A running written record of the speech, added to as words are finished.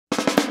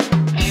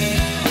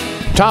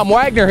Tom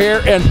Wagner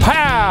here, and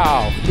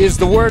pow is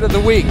the word of the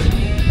week.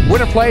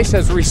 Winterplace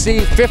has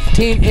received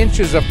 15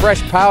 inches of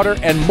fresh powder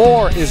and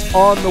more is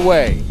on the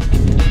way.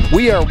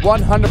 We are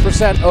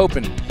 100%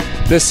 open.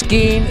 The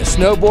skiing,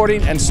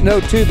 snowboarding, and snow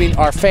tubing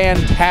are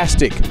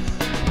fantastic.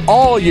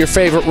 All your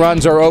favorite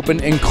runs are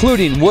open,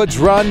 including Woods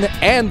Run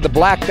and the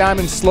Black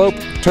Diamond Slope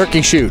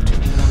Turkey Shoot.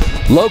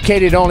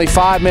 Located only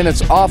 5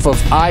 minutes off of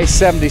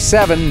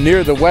I-77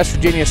 near the West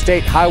Virginia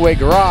State Highway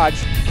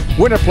Garage,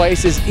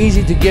 Winterplace is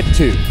easy to get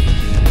to.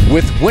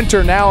 With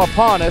winter now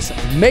upon us,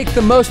 make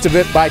the most of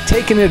it by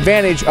taking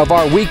advantage of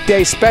our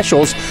weekday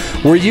specials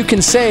where you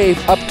can save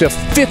up to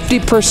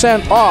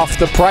 50% off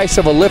the price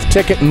of a lift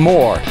ticket and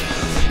more.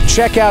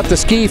 Check out the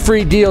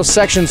ski-free deals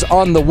sections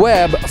on the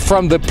web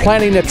from the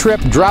Planning a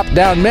Trip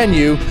drop-down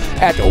menu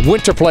at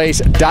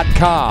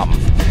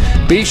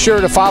winterplace.com. Be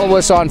sure to follow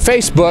us on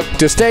Facebook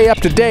to stay up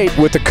to date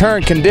with the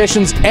current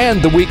conditions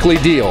and the weekly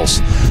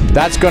deals.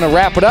 That's going to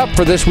wrap it up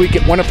for this week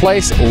at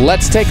Winterplace.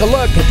 Let's take a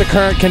look at the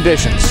current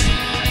conditions.